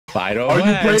Final Are you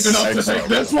Blast. brave enough to take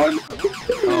this one?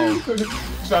 Oh.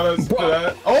 Shout out to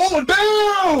that. Oh,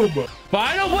 damn!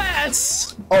 Final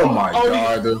Blast! Oh my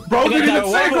god. Bro, didn't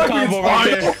even say combo Griffins.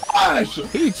 right there. Flash!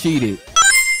 He cheated.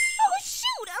 Oh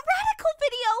shoot, a radical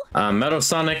video! Metal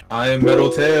Sonic. I am Metal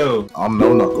Tail. I'm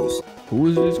No Knuckles. Who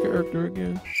is this character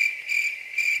again?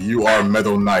 You are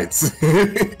Metal Knights.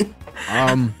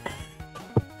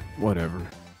 Whatever.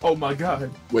 Oh my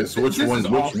god. Wait, so which This one? is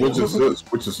Which awful. is this?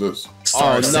 Which is this?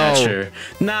 Star no. Snatcher.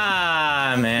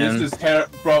 Nah, man. This is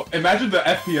terrible. Bro, imagine the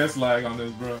FPS lag on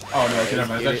this, bro. Oh no, okay, never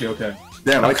mind. It's actually okay.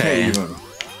 Damn, I Okay. can't even.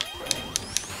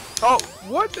 Oh,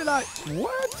 what did I?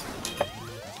 What?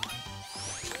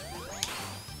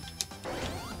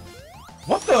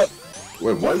 What the?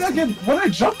 Wait, What did I get? What did I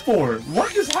jump for?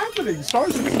 What is happening?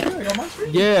 Stars are disappearing on my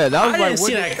screen. Yeah, that was I like didn't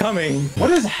see that coming.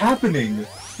 What is happening?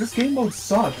 This game mode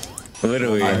sucks.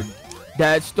 Literally.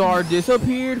 that star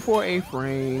disappeared for a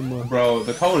frame. Bro,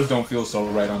 the colors don't feel so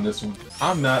right on this one.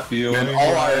 I'm not feeling Man,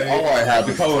 all I have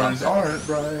the is colors drop aren't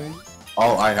right.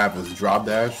 All I have is drop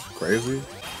dash. Crazy.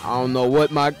 I don't know what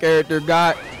my character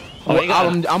got. Oh, you got-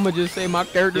 I'm gonna just say my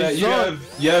character Yeah,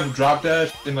 sucks. you have drop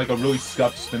dash and like a really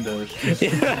scuffed spin dash.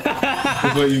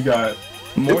 That's what you got.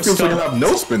 More It feels like I stuff. have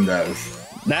no spin dash.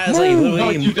 That's like No,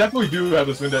 literally. you definitely do have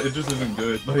a spin dash. It just isn't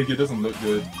good. Like it doesn't look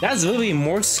good. That's literally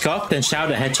more scuffed than Shadow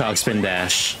the Hedgehog spin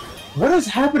dash. What is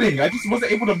happening? I just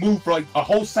wasn't able to move for like a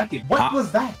whole second. What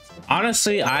was that?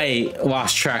 Honestly, I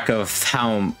lost track of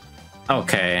how.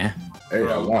 Okay. Hey,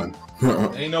 I won.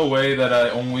 Ain't no way that I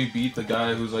only beat the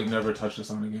guy who's like never touched a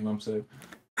Sonic game. I'm safe.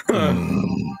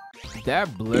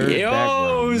 That blurred Yo,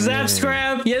 background, Zap man.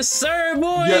 Scrap, yes sir,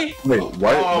 boy. Yeah. Wait,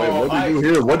 what? Wait, what do we do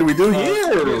here? What do we do Okay,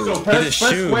 here? so press just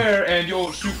press shoot. square and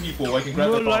you'll shoot people. I can grab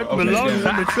the Look like ball. belongs Okay,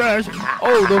 in the trash.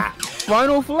 Oh, the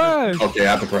final flash. Okay,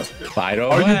 I have to press.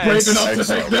 Final Are you brave Blast. enough to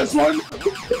Excellent. take this one?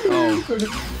 Oh,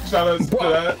 Shout out to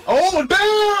that. Oh,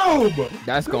 damn!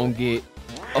 that's gonna get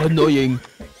annoying.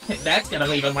 That's gonna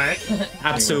leave a mark.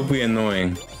 Absolutely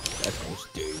annoying. That's gonna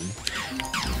sting.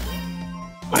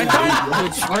 I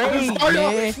thought Betrayed,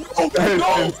 man.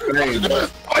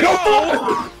 I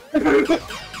don't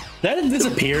that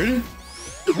disappeared.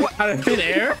 What? Out of thin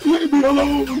air? Leave me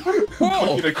alone.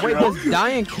 Whoa. Wait, Wait, does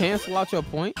dying cancel out your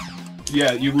point?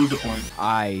 yeah, you lose a point.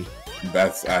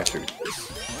 That's actually.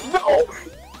 No!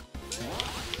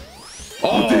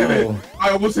 Oh. I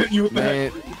almost hit you with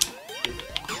that. Man,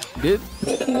 this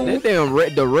damn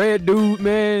the red dude,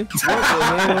 man. What the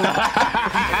hell?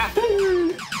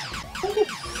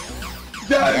 Yes.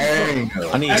 Dang.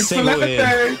 I need a single hit.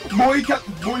 Excelente.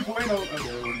 Muy bueno.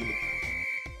 Okay,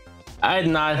 I did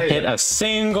not hit a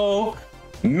single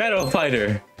Metal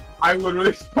Fighter. I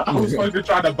was fucking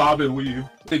trying to bob and weave.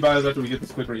 Say bye after we get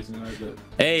this quick racing. Like that.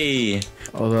 Hey.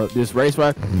 Hold up, this race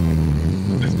right.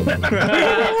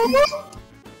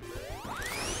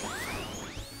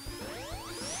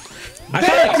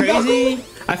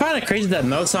 I find it crazy that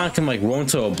Metal Sonic can like roll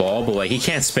into a ball, but like he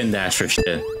can't spin dash for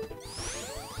shit.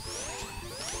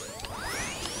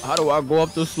 How do I go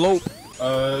up the slope?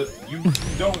 You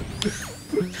don't.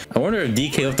 I wonder if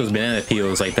DK left those banana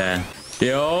peels like that.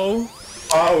 Yo.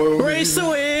 Oh, Race to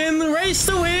win! Race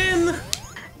to win!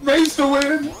 race to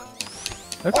win.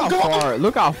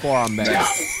 Look how far I'm back.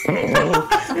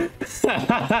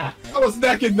 That was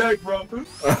neck and neck, bro.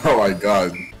 Oh my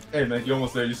god. Hey man, you're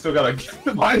almost there. You still gotta.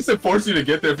 Why does it force you to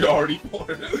get there if you're already for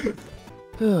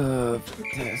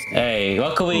Fantastic. Hey,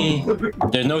 luckily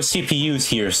there's no CPUs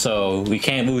here, so we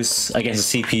can't lose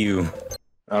against a CPU.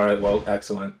 All right, well,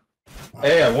 excellent.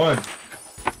 Hey, I won.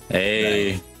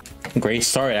 Hey, great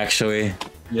start actually.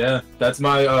 Yeah, that's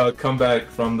my comeback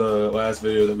from the last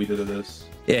video that we did of this.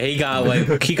 Yeah,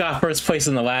 he got first place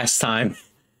in the last time.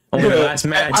 On the last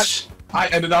match. I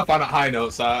ended up on a high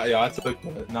note, so I took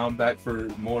that. Now I'm back for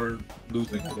more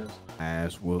losing, I guess.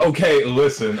 Ass whoop. Okay,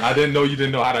 listen, I didn't know you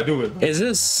didn't know how to do it. Is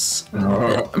this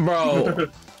bro?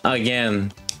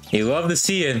 Again, you love to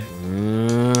see it.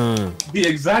 The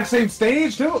exact same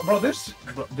stage, too? Bro, this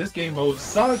game mode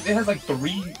sucks. It has like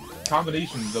 3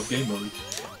 combinations of game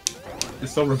modes.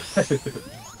 It's so repetitive.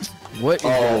 What is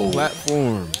that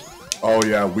platform? Oh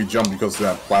yeah, we jump because of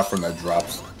that platform that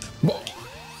drops.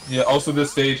 Yeah, also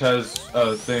this stage has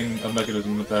a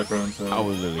mechanism in the background, so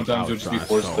sometimes you'll just be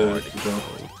forced to jump.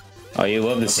 Oh, you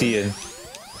love to see it.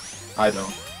 I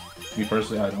don't. Me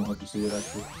personally, I don't like to see it,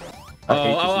 actually.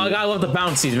 I gotta love the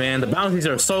bouncies, man. The bouncies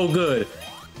are so good.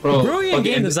 Bro, Brilliant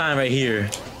game design right here.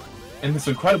 And this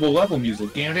incredible level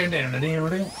music.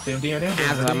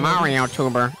 As a Mario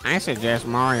tuber, I suggest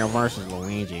Mario versus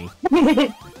Luigi.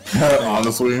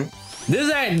 Honestly.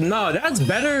 That's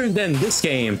better than this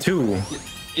game too.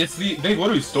 It's they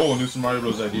literally stole a New Super Mario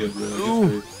Bros. Idea,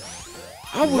 bro.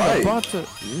 I was about to.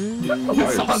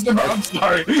 I'm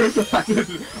sorry.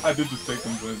 I did just take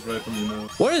some points right from you now.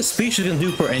 What is speeches gonna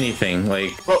do for anything?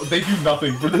 Like, bro, they do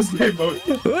nothing for this game mode.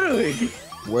 Literally.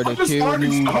 Where the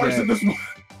stars in this mode.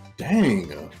 Dang.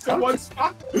 One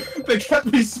spot. They kept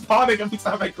respawning every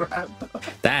time I grabbed them.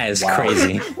 That is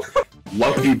crazy.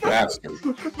 Lucky bastard.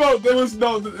 Bro, there was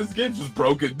no. This game's just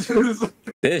broken.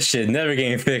 This shit never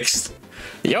getting fixed.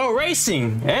 Yo,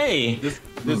 racing! Hey!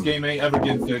 This game ain't ever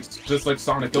getting fixed, just like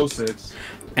Sonic 06.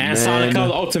 And Sonic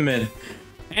Ultimate.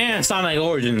 And Sonic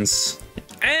Origins.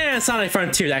 And Sonic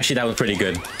Frontiers. Actually, that was pretty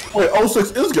good. Wait,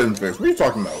 06 is getting fixed. What are you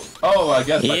talking about? Oh, I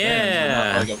guess.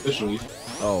 Yeah. Like officially.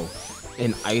 Oh,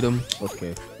 an item?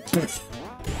 Okay.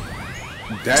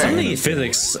 Dang. Some of these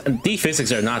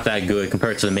physics are not that good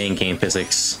compared to the main game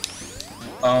physics.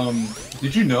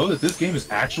 Did you know that this game is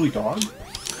actually dog?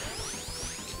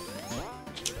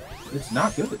 It's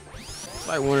not good. It's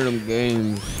like one of them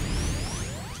games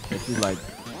that you like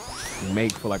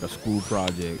make for like a school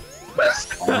project.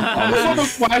 A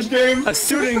Flash game? A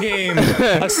student game.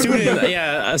 A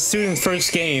student's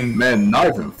first game. Man, not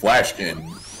even Flash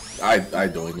game. I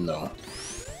don't even know.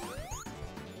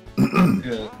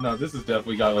 Yeah, no, this has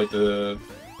definitely got like the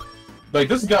this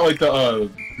has got like the oh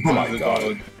my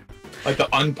god. Like the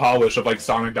unpolished of like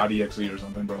Sonic.exe or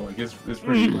something, bro. Like it's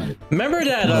pretty light. Remember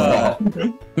that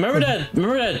remember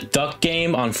that duck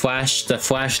game on Flash, the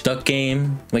Flash duck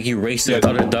game? Like you race with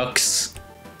other ducks?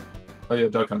 Oh yeah,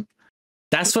 Duck Hunt.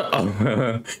 That's what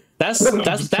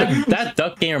that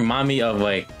duck game remind me of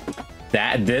like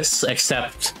this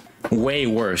except way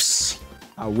worse.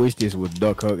 I wish this was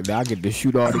Duck Hunt. I get to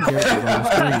shoot all the characters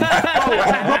on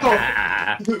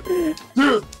the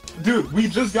screen. Dude, we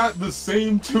just got the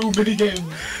same 2 minigames.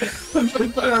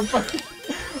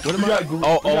 What am I?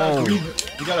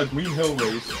 We got a Green Hill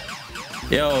race.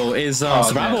 Yo, is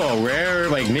survival a rare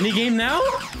like minigame now?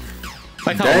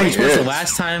 Like how Orange was the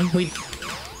last time we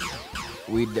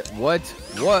what?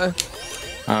 All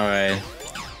right.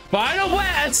 Final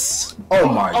Blast! Oh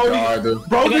my god.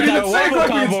 Bro, did even say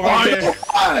combo right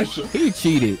there. He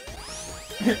cheated.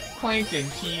 Clank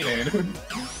and cheated.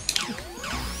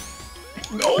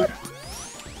 No!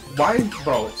 Why,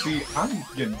 bro? See, I'm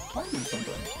getting played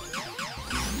sometimes.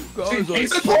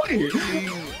 He's a point!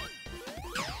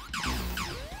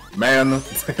 Man,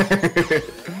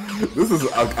 this is.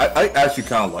 I actually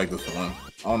kind of like this one.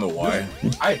 I don't know why.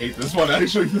 I hate this one,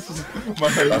 actually. This is my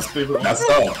favorite. That's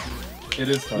tough. It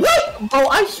is tough. What?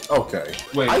 Oh, okay.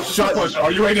 Wait, I shot.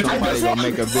 Are you ready to Somebody's gonna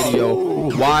make a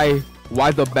video.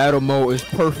 Why the battle mode is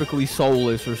perfectly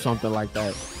soulless or something like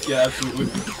that. Yeah, absolutely.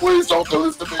 Please don't do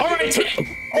this to me. Alright,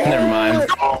 never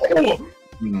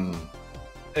mind.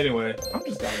 Anyway, I'm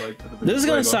just down like. This is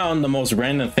gonna sound the most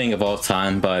random thing of all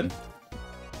time, but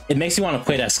it makes you want to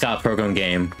play that Scott Pilgrim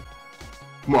game.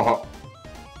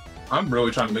 I'm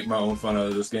really trying to make my own fun out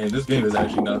of this game. This game is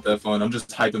actually not that fun. I'm just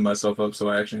hyping myself up so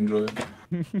I actually enjoy it.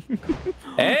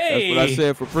 Hey! That's what I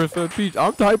said for Princess Peach.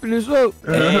 I'm typing this up.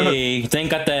 Hey,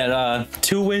 Tank got that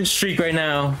 2-win streak right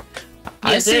now.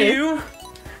 I see you.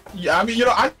 Yeah, I mean,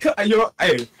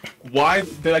 hey, why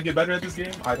did I get better at this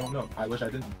game? I don't know. I wish I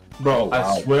didn't. Bro,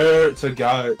 wow. I swear to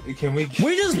God, can we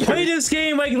just played this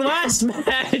game like last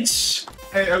match.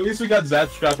 Hey, at least we got Zap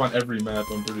Strap on every map,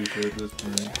 I'm pretty sure at this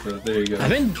point. So there you go. I've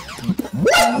been...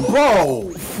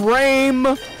 Bro! Frame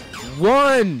 1!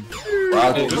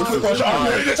 Wow, hey,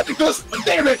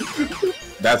 damn it!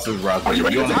 That's his route. How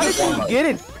did you get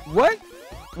it? What?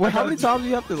 How many times do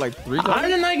you have to, like, 3 times? How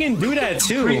did I can do that,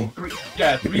 too?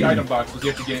 Three item boxes.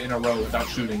 You have to get in a row without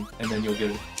shooting, and then you'll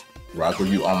get it. Rocco,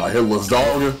 you on my hit list,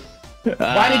 dog.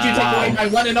 Why did you take away my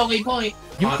one and only point?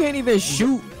 You can't even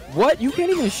shoot. What? You can't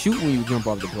even shoot when you jump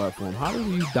off the platform. How do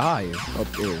you die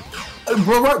up there?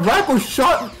 Bro, Rocco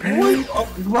shot way up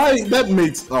right. That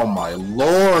makes. Oh my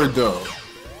lord.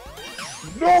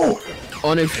 No!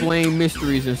 Unexplained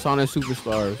mysteries in Sonic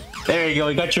Superstars. There you go.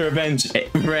 You got your revenge,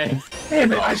 Red.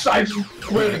 Damn it! I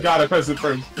swear to God, I pressed it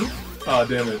first. Oh,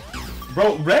 damn it.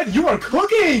 Bro, Red, you are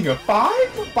cooking!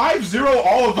 5-0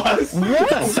 all of us!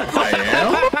 What? I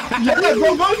am? Yeah,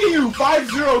 bro, look at you!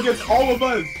 5-0 gets all of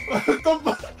us!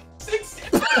 6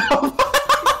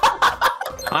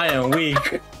 I am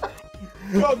weak.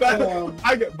 Bro,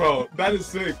 that is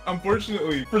sick.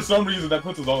 Unfortunately, for some reason, that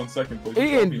puts us all in second place.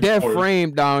 He in death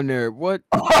frame down there. What?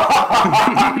 My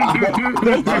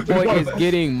boy is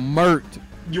getting murked.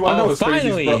 You wanna know what's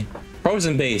finally! Crazy,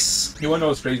 Frozen base. You wanna know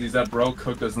what's crazy is that bro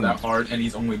cooked us that hard, and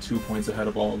he's only 2 points ahead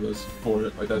of all of us for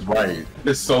it. Like that's right.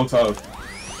 It's so tough.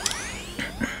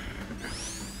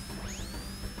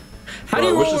 How do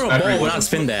you roll a ball without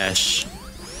spin dash?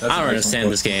 I don't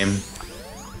understand this game.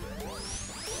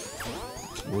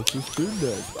 What's the spin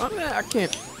dash? I mean, I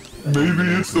can't. Maybe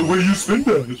it's the way you spin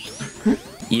dash.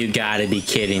 You gotta be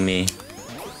kidding me.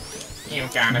 You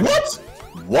gotta.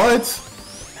 What?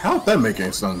 How'd that make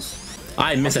any sense?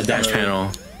 I missed a dash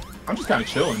panel. I'm just kind of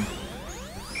chilling.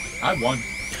 I won.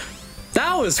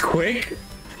 That was quick.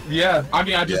 Yeah, I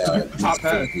mean, I just took the top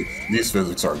pass. These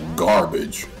physics are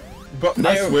garbage. But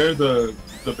I swear the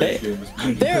base game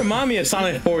is. They remind me of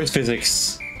Sonic 4's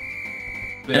physics.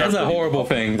 That's a horrible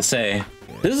thing to say.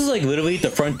 This is like literally the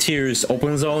Frontiers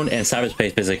open zone and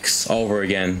cyberspace physics all over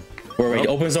again. Where the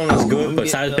open zone is good, but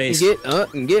cyberspace. Get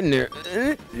up and get in there.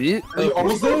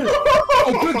 Almost there.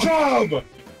 Oh, good job.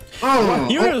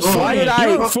 You were floating.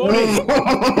 You were floating.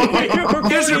 You were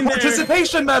Here's your floating there.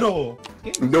 participation medal.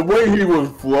 The way he was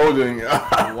floating.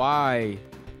 Why?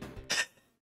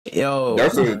 Yo.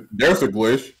 There's a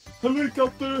glitch.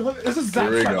 Helicopter. This is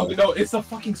Zach. No, it's a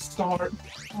fucking star.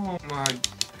 Oh my,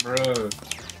 bro.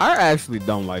 I actually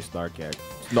don't like Star Cat.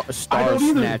 Star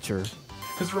Snatcher.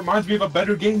 Because it reminds me of a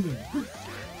better game.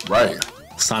 Right.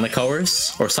 Sonic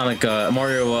Colors or Sonic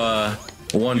Mario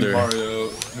Wonder.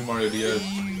 New Mario DS.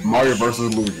 Mario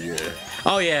versus Luigi. Yeah.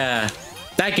 Oh yeah,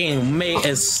 that game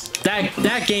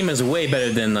that game is way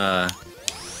better than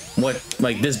what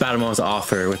like this battle mode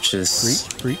offer, which is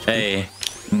a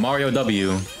Mario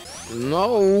W.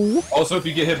 No. Also, if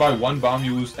you get hit by one bomb,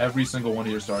 you lose every single one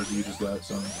of your stars you just got.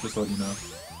 So just to let you know.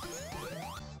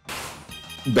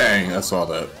 Bang! I saw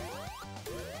that.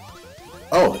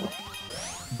 Oh.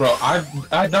 Bro,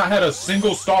 I've not had a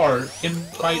single star in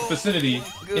my vicinity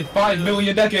in 5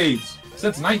 million decades.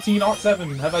 Since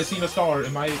 1907 have I seen a star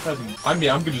in my presence. I mean,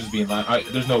 I'm gonna just be in line.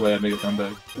 There's no way I'd make a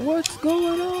comeback. What's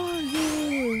going on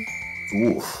here?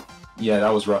 Oof. Yeah,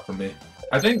 that was rough for me.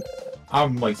 I think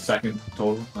I'm like second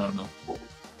total. I don't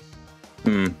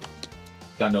know.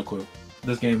 Got no clue.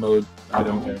 This game mode, I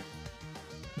don't care.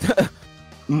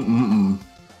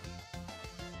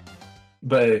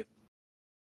 But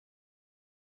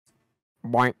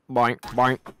Boink, boink,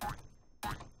 boink.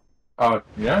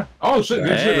 Yeah. Oh shit,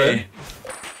 good shit, man.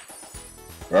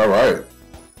 All right.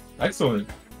 Excellent.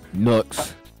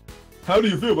 Nuts. How do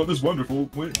you feel about this wonderful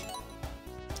win?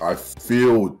 I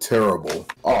feel terrible.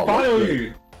 Oh,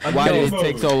 finally! Why did it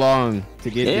take so long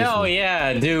to get this? Oh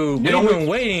yeah, dude. We've know been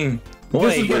waiting.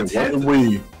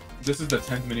 This is the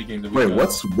 10th minigame that we Wait,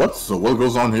 what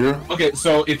goes on here? Okay,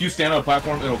 so if you stand on a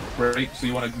platform, it'll break. So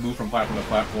you want to move from platform to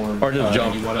platform, or just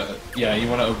jump. You want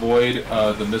to avoid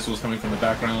the missiles coming from the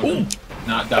background. Ooh.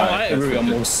 Not die. Oh, I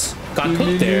almost got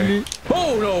cooked there.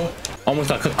 Oh no! Almost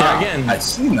got cooked there again. I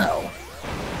see now.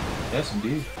 Yes,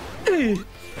 indeed. Did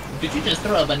you just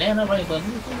throw a banana right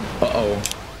button? Uh-oh.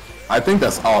 I think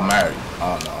that's automatic.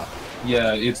 I don't know.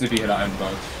 Yeah, it's if you hit iron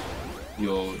box.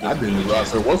 I didn't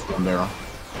realize there was one there. Yeah.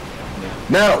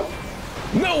 No!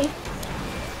 No!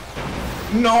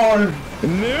 No!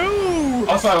 No!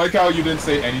 Also, I like how you didn't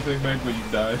say anything, Meg, but you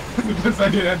died. Because I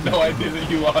had no idea that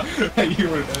you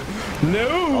were dead. No!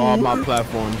 Oh, my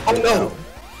platform. Oh no!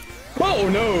 Oh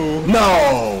no!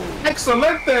 No!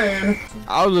 Excelente!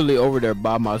 I was literally over there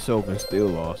by myself and still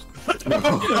lost.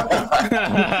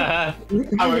 I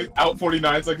was out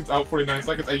 49 seconds,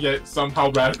 and yet somehow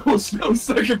Radical is still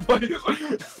second place.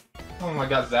 Oh my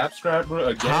god, Zap Scrap, bro,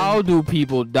 again. How do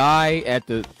people die at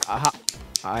the... I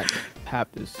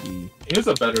have to see. Here's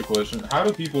a better question. How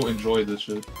do people enjoy this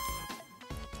shit?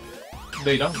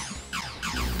 They don't.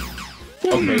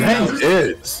 Okay, Dang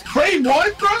it! Frame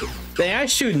 1, bro? They I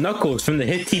shoot Knuckles from the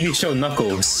hit TV show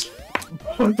Knuckles.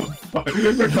 What the fuck?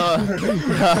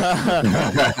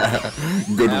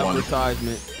 Good one.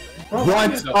 Advertisement.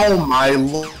 What? Oh my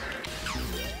lord.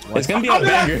 It's gonna be a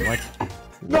banger.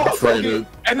 No, okay.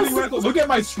 And look at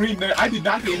my screen there. I did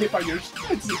not get hit by your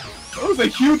shit. It was a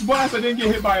huge blast. I didn't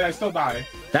get hit by it. I still died.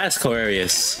 That's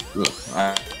hilarious.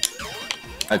 I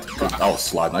was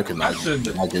sliding. I could not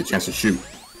get a chance to shoot.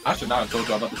 I should not have told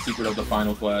y'all about the secret of the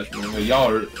final flash, man.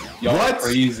 Y'all are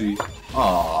crazy.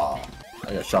 Aww.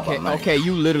 I got shot by a knife. Okay,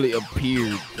 you literally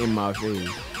appeared in my face.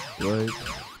 What?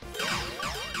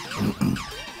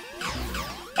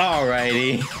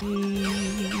 Alrighty.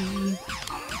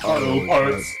 Auto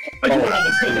parts.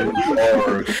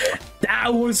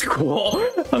 That was cool.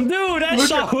 Dude, that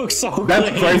shot looks so good.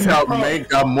 That's crazy how Meg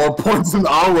got more points than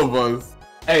all of us.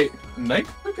 Hey, Meg,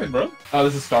 okay, bro. Oh,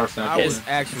 this is Star Snap. I was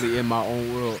actually in my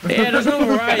own world. Yeah, there's no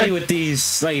variety with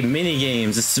these like mini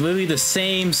games. It's really the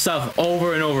same stuff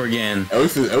over and over again. It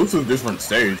was a different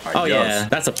stage. I guess. Yeah,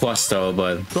 that's a plus though.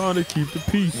 But Trying to keep the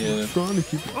peace. Yeah. Trying to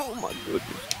keep. Oh my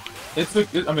goodness.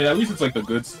 I mean, at least it's like the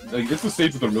good, like it's the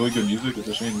stage with the really good music. It's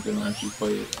a shame you couldn't actually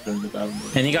play it during the battle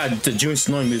mode. And you got the June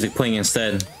Snow music playing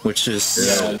instead, which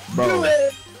is bro.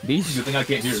 These good thing I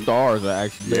can't hear stars are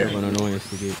actually an annoyance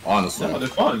to get. Honestly. No, they're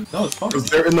fun. No, it's fun. Because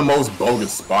they're in the most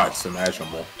bogus spots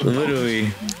imaginable. literally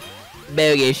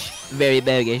Bogish. Very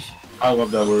bogish. I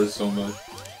love that word so much.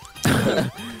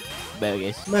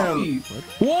 Bogus. Man,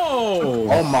 whoa.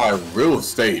 all my real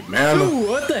estate, man. Dude,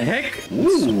 what the heck?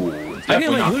 Ooh. I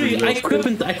can like literally I equip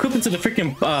into the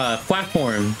freaking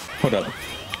platform. Hold up.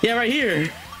 Yeah, right here.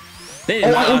 They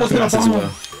did not optimize as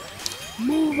well.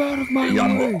 Move out of my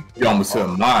way. You almost hit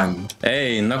 9.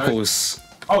 Hey, Knuckles.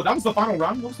 Oh, that was the final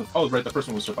round? What was oh, right, the first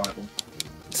one was survival.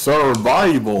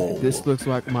 Survival. This looks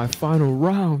like my final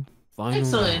round.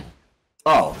 Excellent.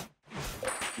 Oh.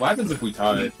 What happens if we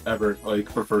tie ever, like,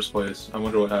 for first place? I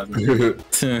wonder what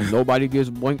happens. Nobody gets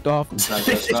blinked off. I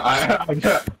guess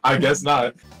not. I guess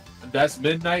not. That's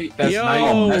midnight. That's Yo,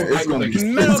 night.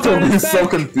 It's gonna be so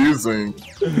confusing.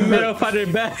 Metal Fighter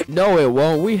back. No, it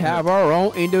won't. We have our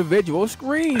own individual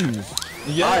screens.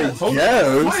 Yeah, I totally.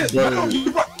 guess,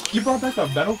 but... You brought back a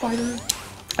Metal Fighter?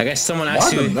 I guess someone Why the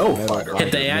actually Metal Fighter?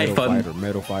 hit the AI button.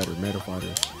 Metal fighter.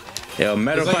 Yo,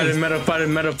 Metal It's like Fighter, Metal Fighter,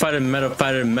 Metal Fighter, Metal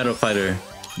Fighter, Metal Fighter.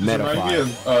 Metal Remind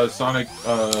me of Sonic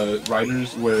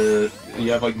Riders, where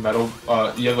you have like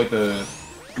you have like the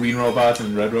green robots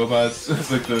and red robots. It's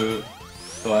like the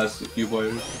last few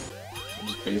players.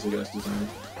 Just basic ass design.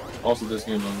 Also, this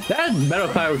game. That Metal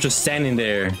Fighter was just standing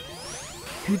there.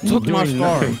 He took my Doing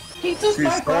star. nothing. He took He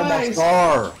my stole my prize.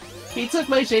 star. He took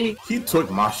my shake. He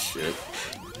took my shit.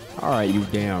 Alright, you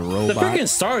damn The robot. freaking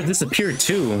stars disappeared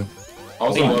too.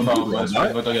 Also, love how What?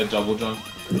 I looked like a double jump.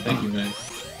 Thank you, man.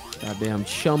 Goddamn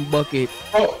chum bucket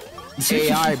Oh,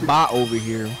 AI bot over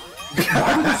here.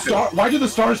 why do the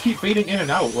stars keep fading in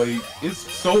and out? Like,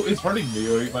 it's hurting me.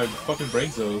 Like, my fucking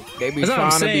brain cells. They be That's what I'm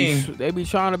trying to saying. be. They be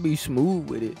trying to be smooth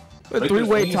with it. A Like,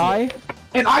 three-way there's tie.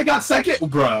 And I got second,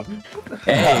 bruh.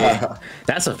 Hey,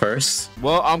 that's a first.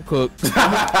 Well, I'm cooked. Goes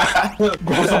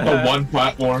on the one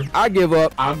platform. I give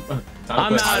up. I'm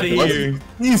I'm out of here.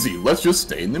 Easy. Let's just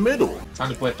stay in the middle. Time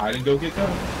to play hide and go get go.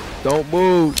 Don't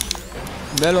move.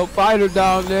 Metal fighter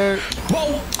down there.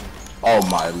 Whoa! Oh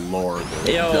my lord.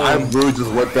 Yo. I really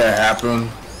just let that happen.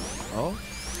 Oh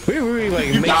We really like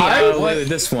You making died? out away with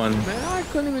this one. man, I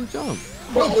couldn't even jump.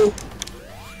 Whoa.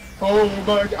 Oh my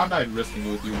god, I'm not risking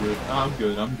it with you, Rick. I'm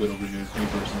good over here, me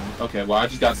personally. Okay, well, I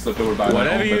just got slipped over by my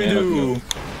Whatever own you banana do,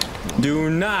 peel. do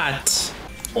not.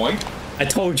 Point? I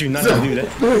told you not to do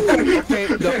that. Okay,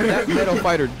 that metal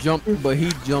fighter jumped, but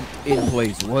he jumped in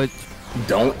place. What?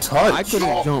 Don't touch. I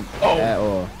couldn't jump Oh. at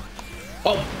all.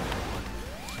 Oh,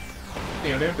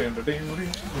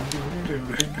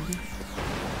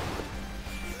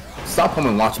 Stop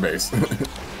coming watch base.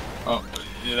 Oh,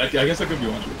 yeah, I guess I could be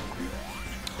watching.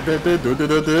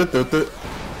 Oh,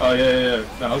 Oh, yeah.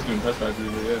 No, I was doing press factory,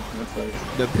 but yeah, that's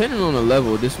nice. Depending on the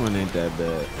level, this one ain't that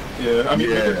bad. Yeah, I mean,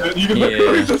 Yeah. you can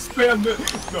literally just spam the.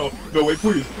 No, wait,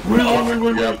 please.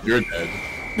 Wait. Yep, you're dead.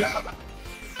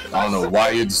 I don't know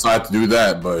why you decided to do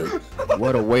that, but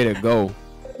What a way to go.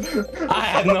 I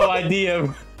had no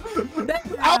idea.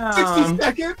 Out 60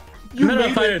 seconds? You Metal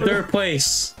made Fighter it, third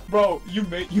place. bro. You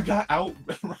got out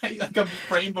right like a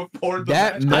frame before the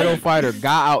That match. metal fighter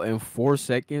got out in 4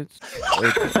 seconds.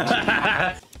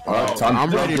 time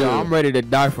I'm ready to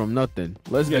die from nothing.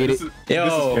 Let's Yeah, get this it. is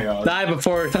Yo, chaos. die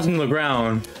before touching the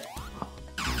ground.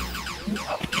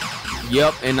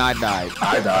 Yep, and I died.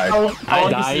 I died. I wanted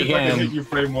to die see if I again. could hit you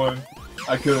frame one.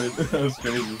 I could. That was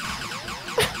crazy.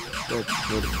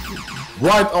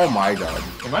 What? Oh my god.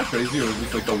 Am I crazy or is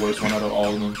this like the worst one out of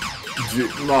all of them?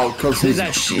 No, because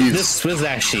This was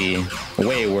actually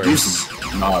way worse.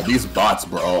 These bots,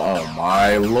 bro. Oh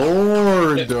my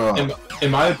lord. In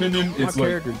my opinion, My it's like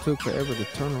character took forever to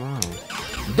turn around.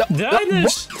 Did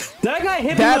that guy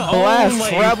hit That me with blast like,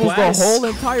 travels blast? the whole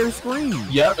entire screen.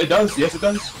 yeah, it does. Yes, it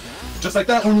does. Just like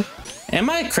that one. Am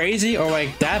I crazy or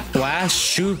like that blast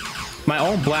shoot? My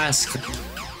own blast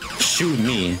shoot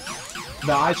me.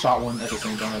 No, I shot one at the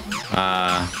same time.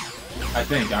 I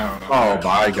think. I don't know. Oh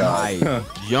my god. I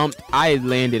jumped. I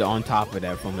landed on top of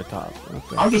that from the top.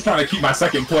 Okay. I'm just trying to keep my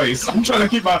second place. I'm trying to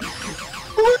keep my.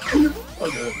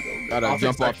 Gotta I'll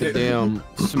jump fix off the that. damn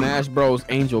Smash Bros.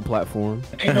 Angel platform.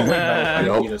 Ain't no way Metal Fighter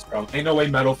Nope. beat us, bro. Ain't no way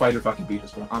Metal Fighter fucking beat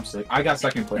us, bro. I'm sick. I got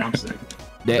second place. I'm sick.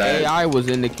 The That- AI was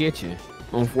in the kitchen,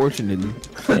 unfortunately.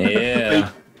 Yeah.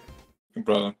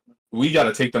 Bro, we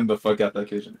gotta take them the fuck out that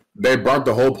kitchen. They burnt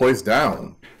the whole place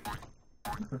down.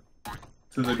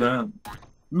 To the ground.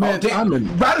 Man, Oh,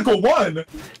 damn. Radical won!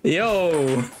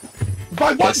 Yo.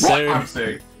 By what? Yes, sir. I'm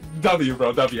sick. W,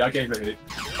 bro. W. I can't say it.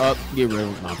 Up, get rid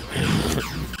of my.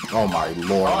 Oh my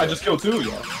lord. Oh, I just killed 2,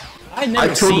 y'all.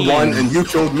 I killed 1 and you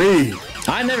killed me.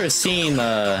 I never seen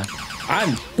I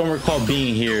don't recall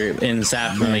being here in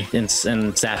Zap in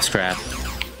Zap's crap.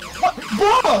 What?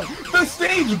 Bro, the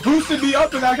stage boosted me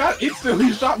up and I got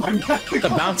instantly shot by that. The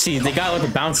bouncies, they got with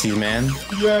the bouncies, man.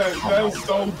 Yeah, that was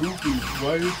so goofy.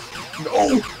 What?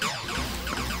 No.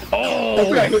 Oh!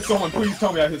 Hopefully I hit someone. Please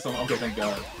tell me I hit someone. Okay, thank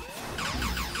God.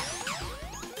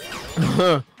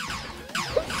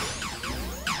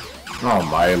 Oh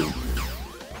my.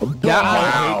 That,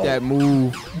 I hate that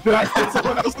move. Did I hit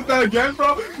someone else with that again,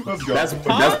 bro? Let's go. That's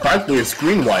practically a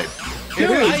screen wipe.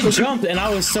 Dude, I jumped and I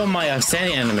was still my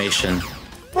standing animation.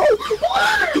 Bro,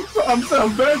 please!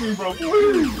 I'm begging, bro,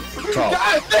 please!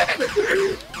 God damn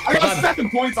it! I got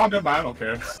 2nd points on them, but I don't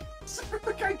care.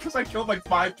 Because I killed like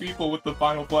 5 people with the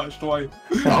final flash twice.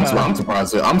 I'm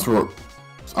surprised. I'm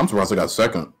surprised I got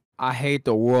 2nd. I hate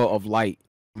the world of light,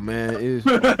 man. It's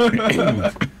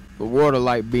the world of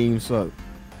light beam suck.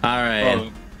 All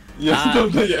right. Yeah,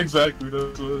 exactly.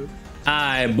 That's what.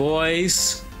 Alright,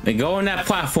 boys. We go on that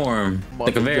platform.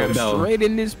 The conveyor belt. Straight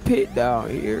in this pit down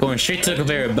here. Going straight to the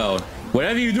conveyor belt.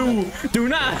 Whatever you do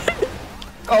not.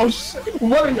 Oh shit!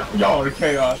 What are y'all are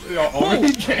chaos? Y'all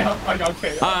already chaos. Y'all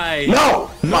chaos.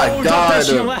 No! My God!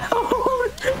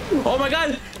 Oh my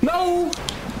God! No!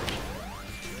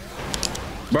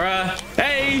 Bruh!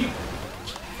 Hey!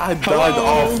 I died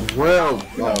off well.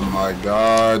 Oh my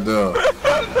God!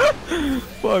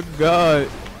 Fuck God!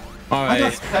 All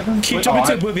right, keep jumping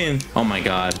to oblivion. Oh my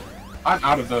God! I'm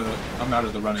out of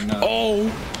the running now.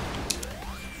 Oh!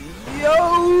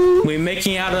 Yo! We're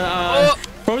making out a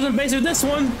frozen base with this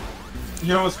one.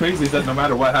 You know what's crazy is that no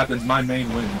matter what happens, my main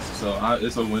wins. So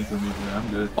it's a win for me, man. I'm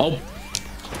good. Oh.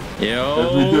 Yo.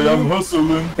 Every day I'm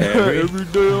hustling. Every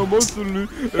day I'm hustling.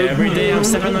 Every day I'm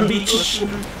stepping on the beach.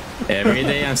 Every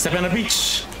day I'm stepping on the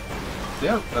beach.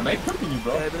 Yeah, I make cooking you,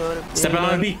 bro. Stepping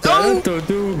on the beach.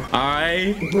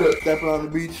 Alright. Stepping on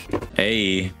the beach.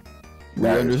 Hey.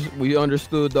 We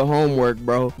understood the homework,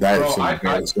 bro. That is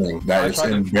embarrassing. That is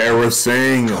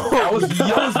embarrassing.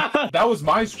 That was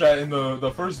my strat in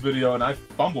the first video, and I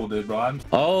fumbled it, bro.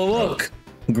 Oh look,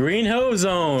 Green Hill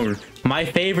Zone, my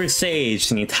favorite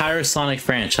stage in the entire Sonic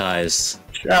franchise.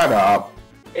 Shut up.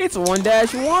 It's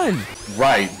 1-1.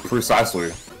 Right,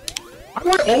 precisely. I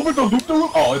went over the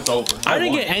loop-de-loop. Oh, it's over. I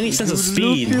didn't get any sense of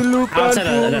speed outside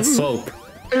of that slope.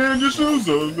 And your shoes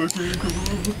are looking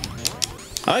cool.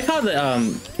 I like how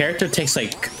the character takes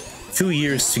like 2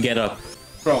 years to get up.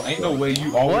 Bro, ain't no way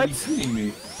you already beating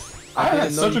me. I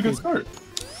had such a good start.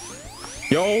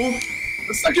 Yo,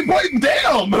 the 2nd point,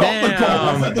 damn!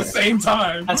 At the same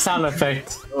time. That sound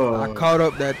effect. I caught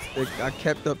up I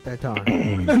kept up that time.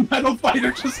 The Metal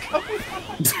Fighter just coming.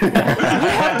 We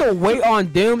have to wait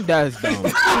on them. That's dumb.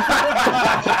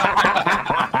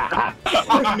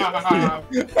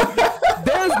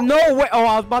 There's no way. Oh,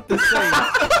 I was about to say.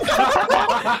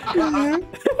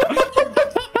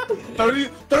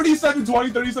 37, 20,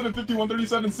 37, 51,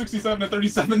 37, 67, and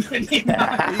 37,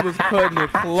 29. He was cutting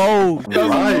it close.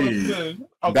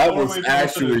 That was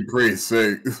actually pretty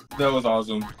sick. That was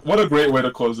awesome. What a great way to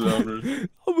close it over.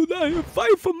 I was out here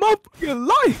fighting for my fucking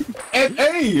life. And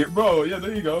hey, bro, yeah,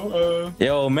 there you go.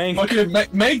 Yo, man. Okay,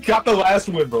 Mank got the last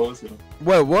win, bro. Let's go.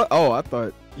 Wait, what? Oh, I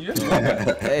thought. Yeah.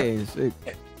 Hey, sick.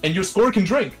 And your score can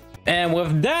drink. And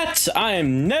with that, I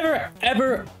am never,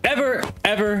 ever, ever,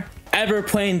 ever, ever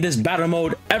playing this battle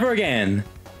mode ever again.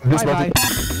 Bye-bye.